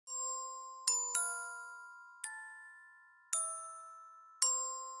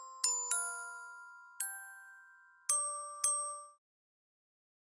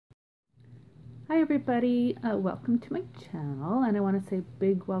Hi everybody, welcome to my channel, and I want to say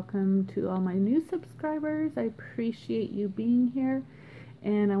big welcome to all my new subscribers. I appreciate you being here,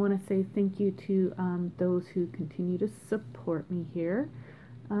 and I want to say thank you to those who continue to support me here.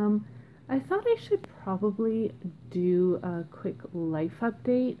 I thought I should probably do a quick life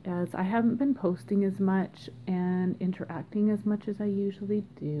update, as I haven't been posting as much and interacting as much as I usually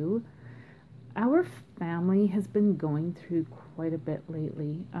do. Our family has been going through quite a bit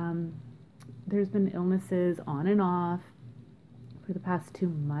lately. There's been illnesses on and off for the past 2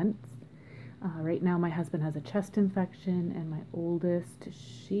 months. Right now my husband has a chest infection, and my oldest,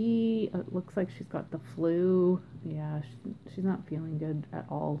 she looks like she's got the flu. Yeah, she's not feeling good at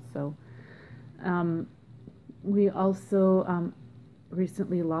all. So we also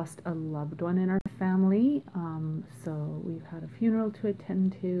recently lost a loved one in our family. So we've had a funeral to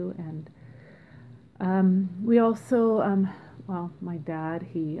attend to, and we also, well, my dad,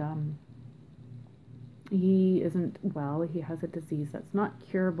 he isn't well. He has a disease that's not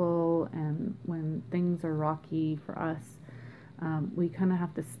curable, and when things are rocky for us, we kind of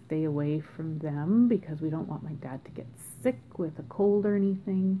have to stay away from them because we don't want my dad to get sick with a cold or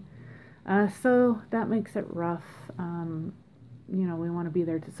anything. So that makes it rough. You know, we want to be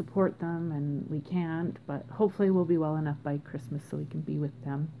there to support them, and we can't, but hopefully we'll be well enough by Christmas so we can be with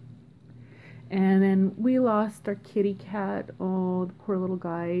them. And then we lost our kitty cat. Oh, the poor little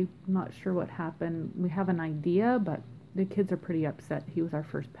guy. Not sure what happened. We have an idea, but the kids are pretty upset. He was our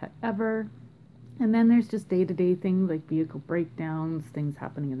first pet ever. And then there's just day-to-day things like vehicle breakdowns, things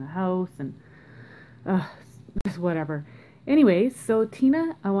happening in the house, and just whatever. Anyways, so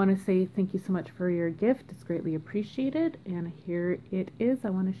Tina, I want to say thank you so much for your gift. It's greatly appreciated. And here it is. I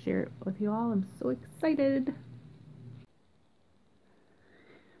want to share it with you all. I'm so excited.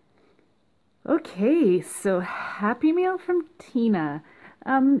 Okay, so Happy Meal from Tina.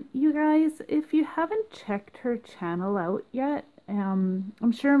 You guys, if you haven't checked her channel out yet,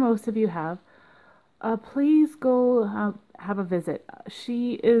 I'm sure most of you have, please go have a visit.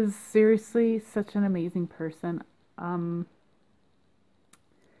 She is seriously such an amazing person.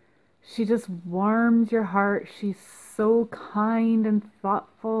 She just warms your heart. She's so kind and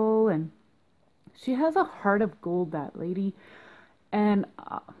thoughtful, and she has a heart of gold, that lady. And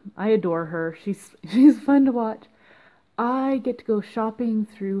I adore her. She's fun to watch. I get to go shopping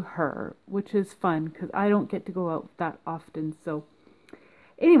through her, which is fun because I don't get to go out that often. So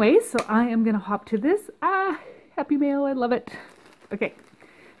anyway, so I am going to hop to this. Happy Mail. I love it. Okay,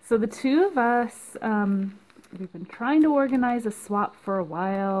 so the two of us, we've been trying to organize a swap for a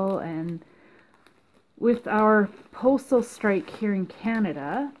while, and with our postal strike here in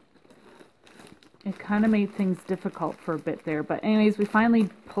Canada, it kind of made things difficult for a bit there. But anyways, we finally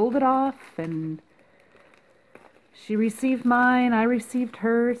pulled it off, and she received mine, I received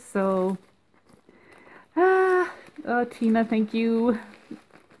hers. So, oh, Tina, thank you.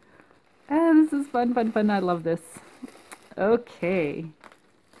 This is fun, fun, fun. I love this. Okay.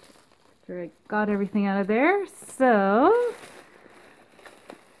 Sure, I got everything out of there. So,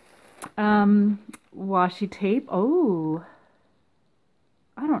 washi tape. Oh,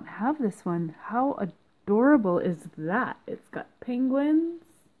 I don't have this one. How adorable is that? It's got penguins.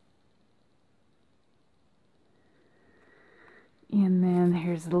 And then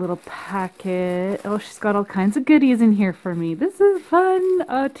here's a little packet. Oh, she's got all kinds of goodies in here for me. This is fun.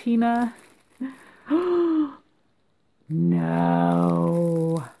 Oh, Tina.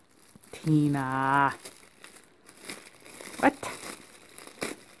 No. Tina. What?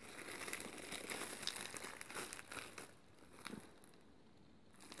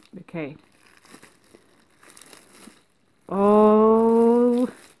 Okay. Oh,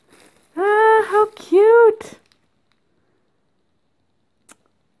 how cute.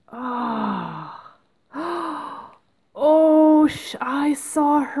 Oh, oh, I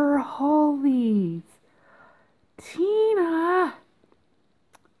saw her hollies. Tina.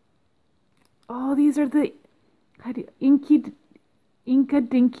 Oh, these are the Inca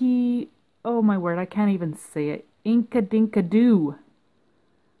Dinky. Oh my word, I can't even say it. Inca Dinka Doo.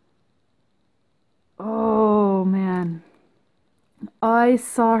 Oh man, I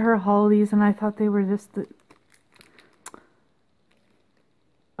saw her hollies and I thought they were just the...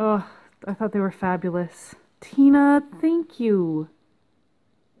 Oh, I thought they were fabulous. Tina, thank you.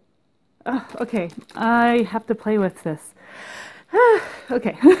 Okay, I have to play with this.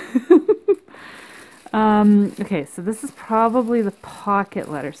 Okay. Okay, so this is probably the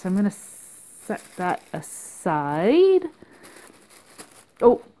pocket letter, so I'm going to set that aside.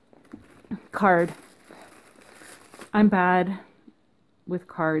 Oh, card. I'm bad with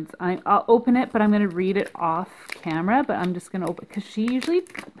cards. I'll open it, but I'm going to read it off camera, but I'm just going to open, because she usually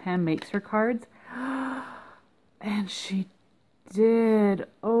hand makes her cards. And she did.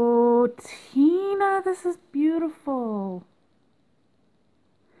 Oh, Tina, this is beautiful.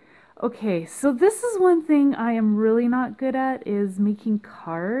 Okay, so this is one thing I am really not good at is making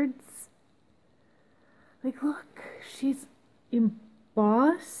cards. Like, look, she's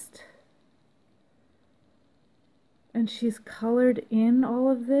embossed and she's colored in all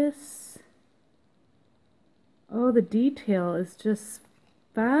of this. Oh, the detail is just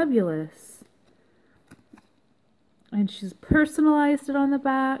fabulous. And she's personalized it on the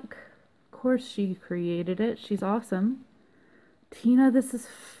back. Of course she created it. She's awesome. Tina, this is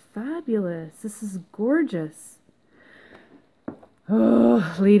fabulous. This is gorgeous.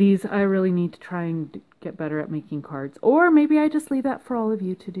 Oh, ladies, I really need to try and get better at making cards. Or maybe I just leave that for all of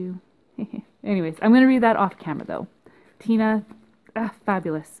you to do. Anyways, I'm going to read that off camera though. Tina,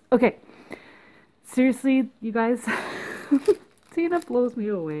 fabulous. Okay. Seriously, you guys, Tina blows me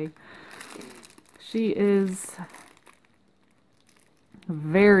away. She is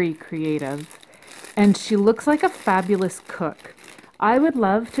very creative and she looks like a fabulous cook. I would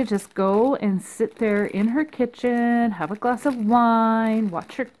love to just go and sit there in her kitchen, have a glass of wine,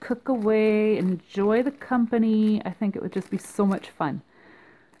 watch her cook away, enjoy the company. I think it would just be so much fun.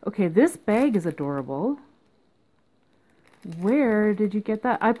 Okay, this bag is adorable. Where did you get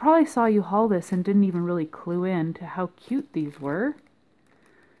that? I probably saw you haul this and didn't even really clue in to how cute these were.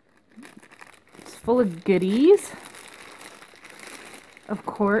 It's full of goodies. Of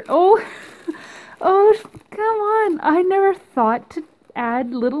course. Oh, oh, come on. I never thought to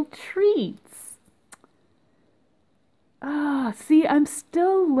add little treats. Ah, see, I'm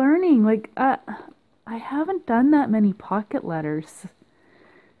still learning. Like, I haven't done that many pocket letters.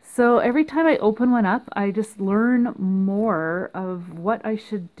 So every time I open one up, I just learn more of what I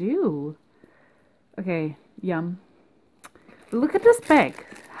should do. Okay, yum. Look at this bag.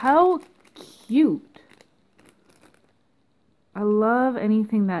 How cute. I love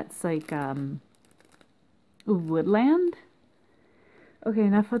anything that's like woodland. Okay,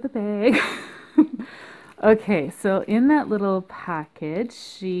 enough of the bag. Okay, so in that little package,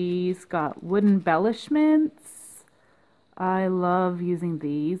 she's got wood embellishments. I love using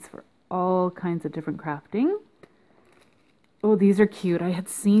these for all kinds of different crafting. Oh, these are cute. I had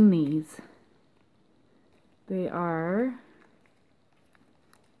seen these. They are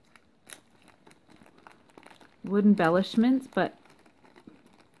wood embellishments, but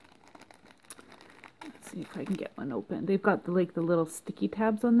let's see if I can get one open. They've got the, like the little sticky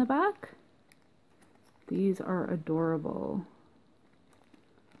tabs on the back. These are adorable.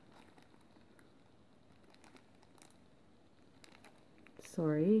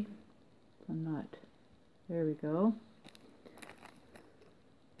 Sorry, I'm not. There we go.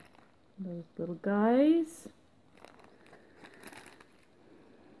 Those little guys.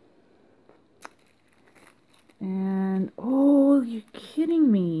 And, oh, you're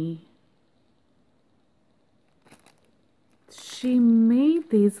kidding me. She made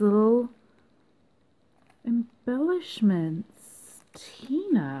these little embellishments.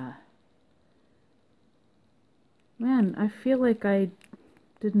 Tina. Man, I feel like I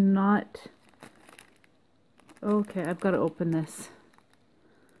did not... Okay, I've got to open this.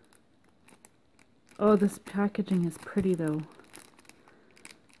 Oh, this packaging is pretty though.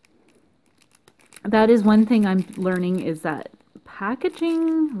 That is one thing I'm learning, is that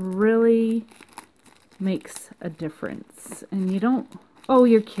packaging really makes a difference. And you don't... Oh,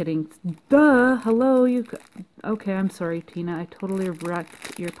 you're kidding. Duh! Hello, you... Okay, I'm sorry, Tina. I totally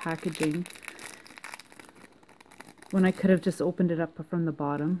wrecked your packaging when I could have just opened it up from the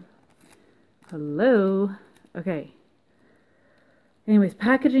bottom. Hello. Okay. Anyways,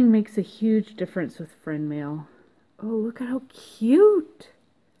 packaging makes a huge difference with friend mail. Oh, look at how cute.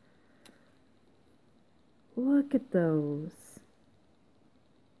 Look at those.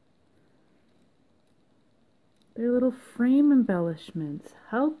 They're little frame embellishments.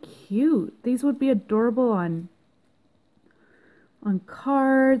 How cute. These would be adorable on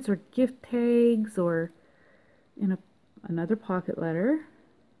cards or gift tags or in another pocket letter.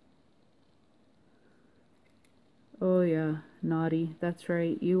 Oh yeah, naughty. That's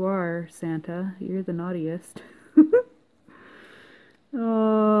right. You are Santa. You're the naughtiest.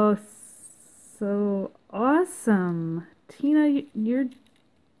 Oh, so awesome. Tina, you're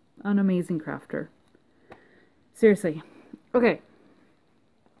an amazing crafter. Seriously. Okay.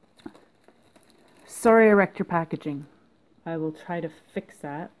 Sorry I wrecked your packaging. I will try to fix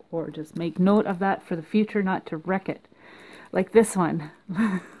that, or just make note of that for the future not to wreck it. Like this one.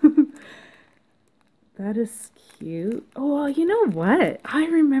 That is cute. Oh, you know what? I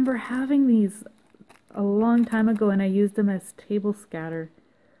remember having these a long time ago and I used them as table scatter.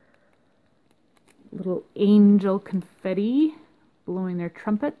 little angel confetti blowing their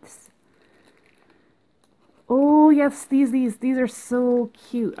trumpets. Oh yes, these are so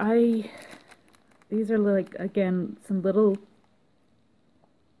cute. These are like, again, some little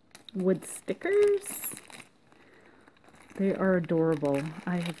wood stickers. They are adorable.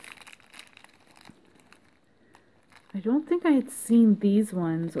 I don't think I had seen these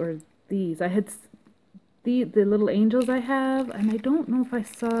ones or these. I had the little angels I have, and I don't know if I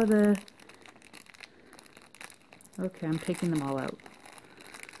saw the... Okay, I'm taking them all out.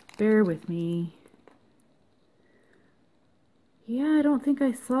 Bear with me. Yeah, I don't think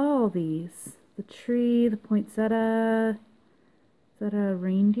I saw all these. The tree, the poinsettia. Is that a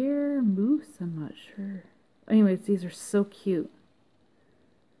reindeer? Moose? I'm not sure. Anyways, these are so cute.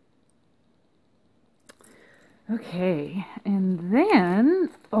 Okay, and then,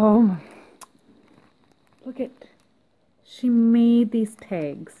 oh, look at, she made these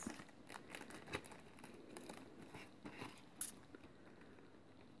tags.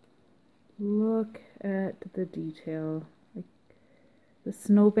 Look at the detail. Like, the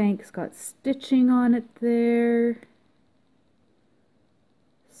snowbank's got stitching on it there.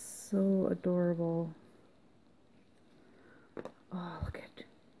 So adorable. Oh, look at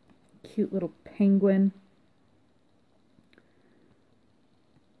cute little penguin.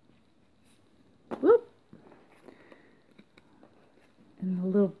 Whoop. And the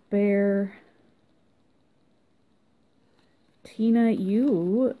little bear. Tina,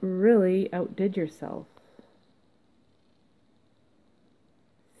 you really outdid yourself.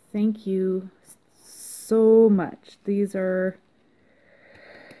 Thank you so much. These are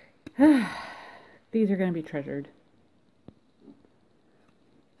these are going to be treasured.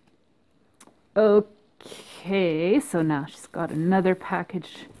 Okay, so now she's got another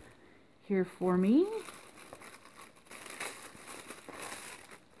package here for me.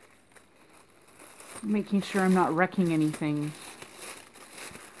 Making sure I'm not wrecking anything.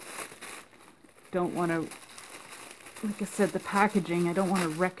 Don't want to, like I said, the packaging, I don't want to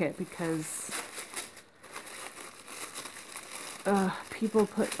wreck it because people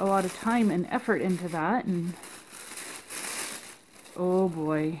put a lot of time and effort into that, and oh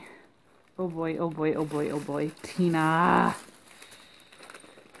boy. Oh boy, oh boy, oh boy, oh boy. Tina.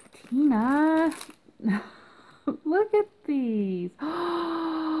 Tina. Look at these.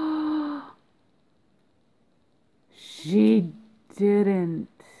 She didn't.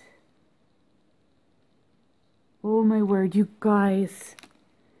 Oh my word, you guys.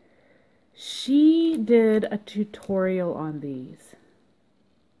 She did a tutorial on these.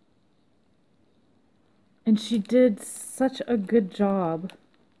 And she did such a good job.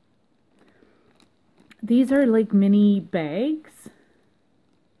 These are like mini bags.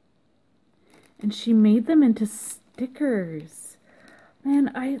 And she made them into stickers.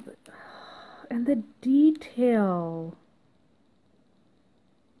 Man, and the detail.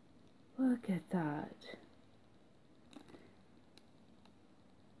 Look at that.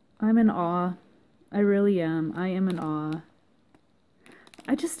 I'm in awe. I really am. I am in awe.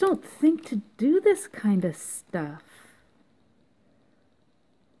 I just don't think to do this kind of stuff.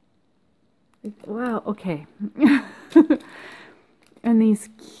 Wow, okay. And these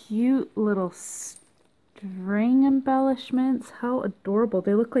cute little string embellishments. How adorable.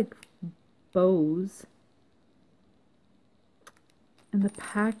 They look like bows. And the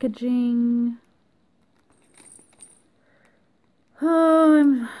packaging.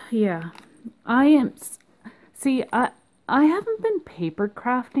 Oh, yeah. I am... See, I haven't been paper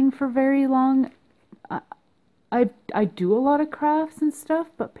crafting for very long. I do a lot of crafts and stuff,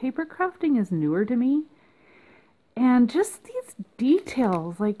 but paper crafting is newer to me. And just these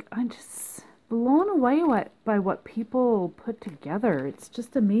details, like, I'm just blown away by what people put together. It's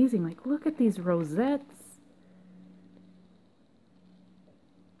just amazing. Like, look at these rosettes.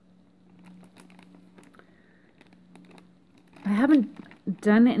 I haven't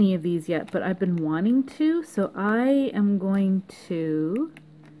done any of these yet, but I've been wanting to, so I am going to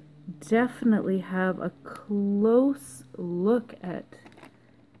definitely have a close look at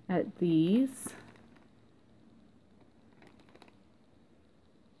these.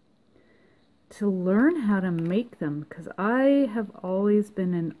 To learn how to make them, because I have always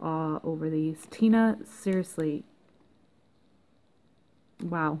been in awe over these. Tina, seriously.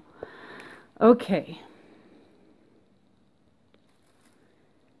 Wow. Okay.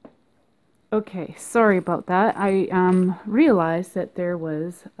 Okay, sorry about that. I realized that there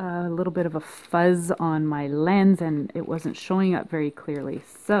was a little bit of a fuzz on my lens and it wasn't showing up very clearly.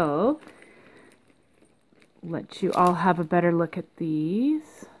 So, let you all have a better look at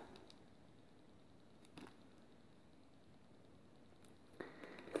these.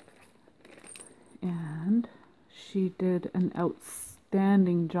 She did an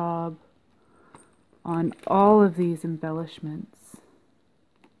outstanding job on all of these embellishments.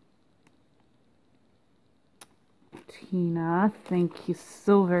 Tina, thank you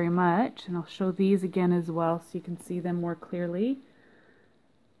so very much. And I'll show these again as well so you can see them more clearly.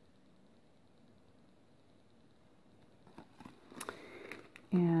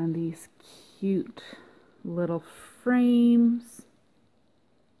 And these cute little frames.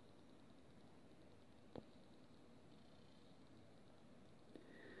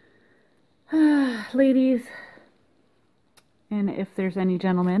 Ladies, and if there's any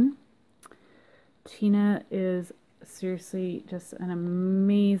gentlemen, Tina is seriously just an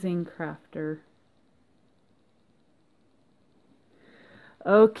amazing crafter.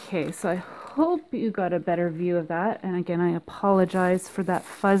 Okay, so I hope you got a better view of that. And again, I apologize for that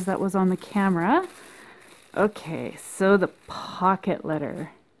fuzz that was on the camera. Okay, so the pocket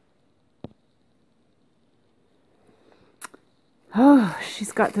letter. Oh,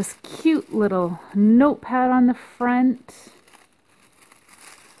 she's got this cute little notepad on the front.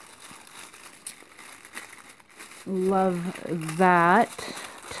 Love that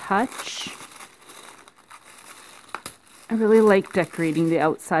touch. I really like decorating the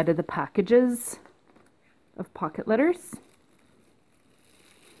outside of the packages of pocket letters.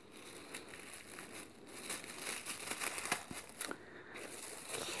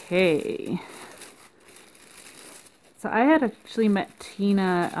 Okay. So I had actually met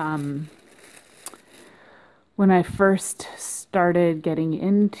Tina when I first started getting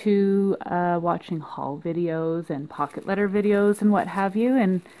into watching haul videos and pocket letter videos and what have you,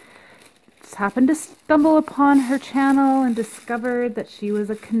 and just happened to stumble upon her channel and discovered that she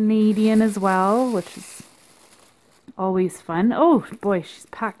was a Canadian as well, which is always fun. Oh boy, she's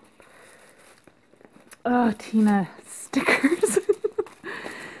packed. Oh, Tina, stickers.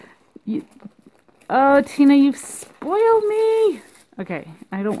 Oh, Tina, you've spoiled me. Okay,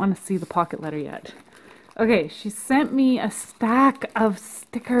 I don't want to see the pocket letter yet. Okay, she sent me a stack of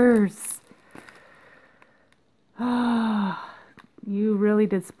stickers. Ah, you really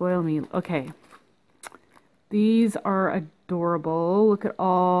did spoil me. Okay, these are adorable. Look at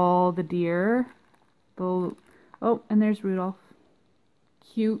all the deer. Oh, and there's Rudolph.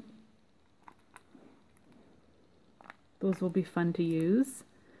 Cute. Those will be fun to use.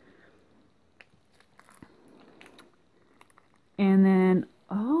 And then,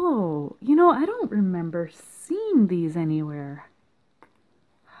 oh, you know, I don't remember seeing these anywhere.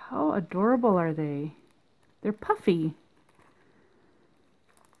 How adorable are they? They're puffy.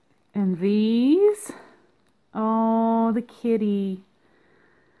 And these, oh, the kitty.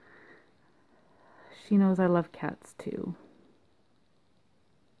 She knows I love cats too.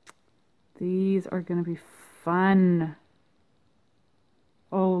 These are going to be fun.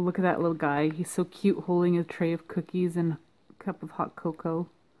 Oh, look at that little guy. He's so cute holding a tray of cookies and cup of hot cocoa.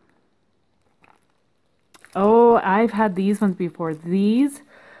 Oh, I've had these ones before. These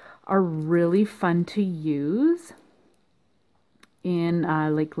are really fun to use in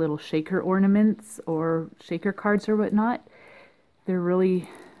like little shaker ornaments or shaker cards or whatnot. They're really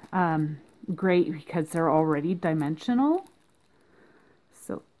great because they're already dimensional.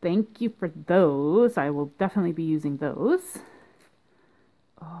 So thank you for those. I will definitely be using those.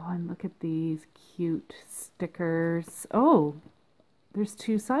 Oh, and look at these cute stickers. Oh, there's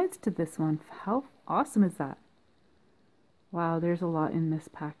two sides to this one. How awesome is that? Wow, there's a lot in this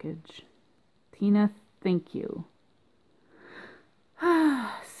package. Tina, thank you.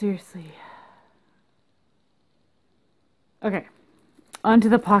 Seriously. Okay, on to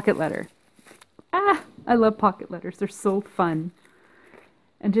the pocket letter. I love pocket letters. They're so fun.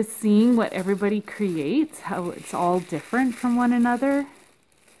 And just seeing what everybody creates, how it's all different from one another,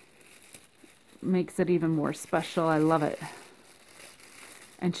 makes it even more special. I love it.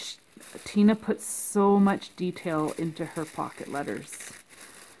 And Tina puts so much detail into her pocket letters.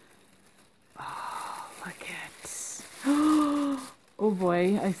 Oh, look at. Oh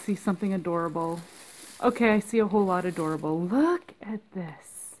boy, I see something adorable. Okay, I see a whole lot adorable. Look at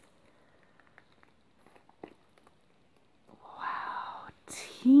this. Wow,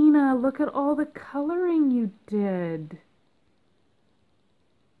 Tina, look at all the coloring you did.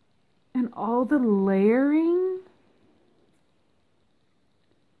 And all the layering.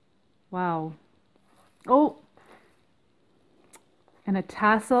 Wow. Oh, and a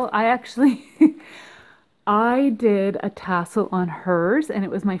tassel. I actually, I did a tassel on hers, and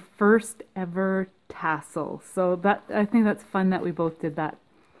it was my first ever tassel. So that, I think that's fun that we both did that.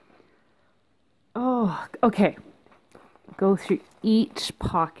 Oh, okay. Go through each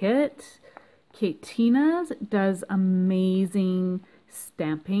pocket. Okay, Tina's does amazing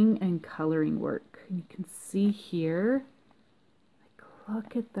stamping and coloring work. You can see here. Like,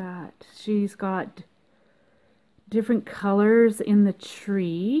 look at that. She's got different colors in the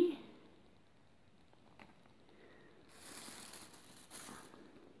tree.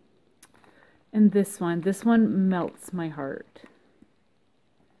 And this one melts my heart.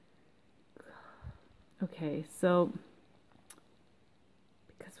 Okay, so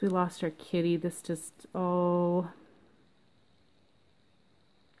because we lost our kitty, this just, oh,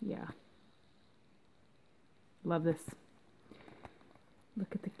 yeah. Love this.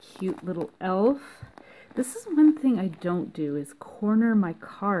 Look at the cute little elf. This is one thing I don't do, is corner my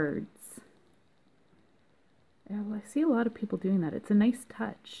cards. Yeah, well, I see a lot of people doing that. It's a nice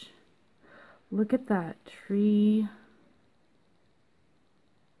touch. Look at that tree.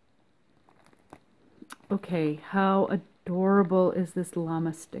 Okay, how adorable is this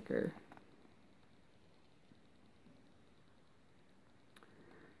llama sticker?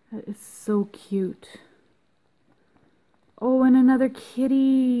 That is so cute. Oh, and another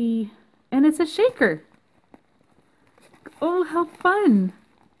kitty. And it's a shaker. Oh, how fun.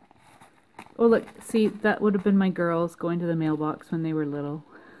 Oh, look, see, that would have been my girls going to the mailbox when they were little.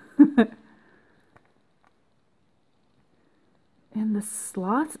 And the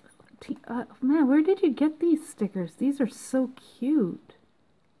slots. Man, where did you get these stickers? These are so cute.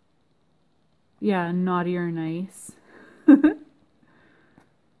 Yeah, naughty or nice.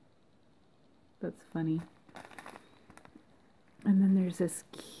 That's funny. And then there's this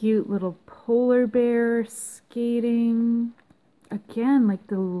cute little polar bear skating. Again, like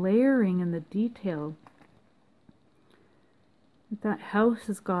the layering and the detail. That house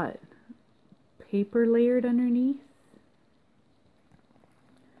has got paper layered underneath.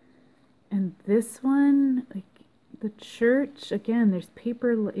 And this one, like the church, again, there's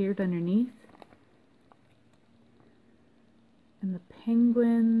paper layered underneath. And the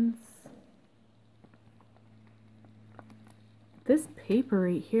penguins. This paper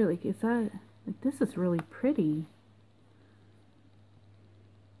right here, like, is that, like, this is really pretty.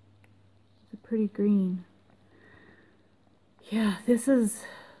 It's a pretty green. Yeah, this is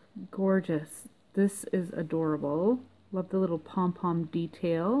gorgeous. This is adorable. Love the little pom-pom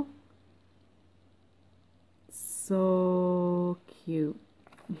detail. So cute.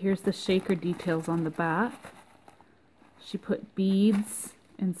 Here's the shaker details on the back. She put beads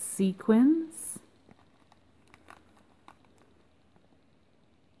and sequins.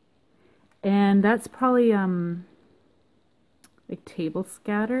 And that's probably like table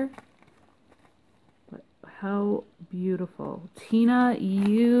scatter. But how beautiful. Tina,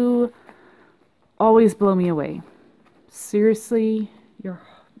 you always blow me away. Seriously,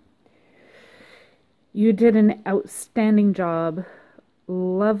 you did an outstanding job.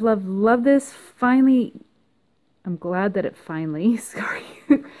 Love, love, love this. Finally, I'm glad that it finally, sorry,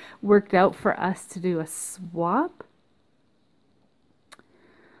 worked out for us to do a swap.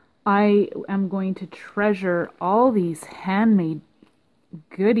 I am going to treasure all these handmade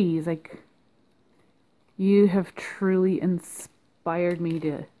goodies. Like, you have truly inspired me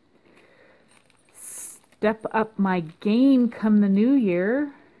to step up my game come the new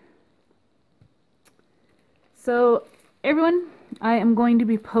year. So everyone, I am going to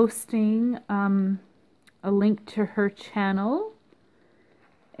be posting a link to her channel,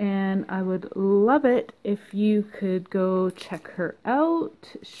 and I would love it if you could go check her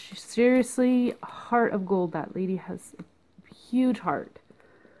out. She, seriously, heart of gold. That lady has a huge heart.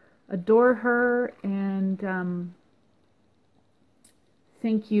 Adore her, and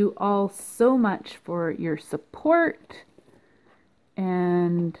thank you all so much for your support.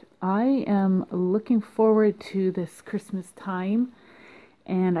 And I am looking forward to this Christmas time,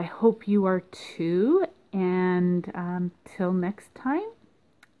 and I hope you are too. And till next time,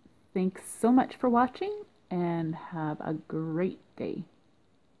 thanks so much for watching, and have a great day.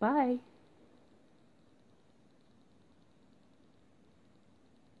 Bye.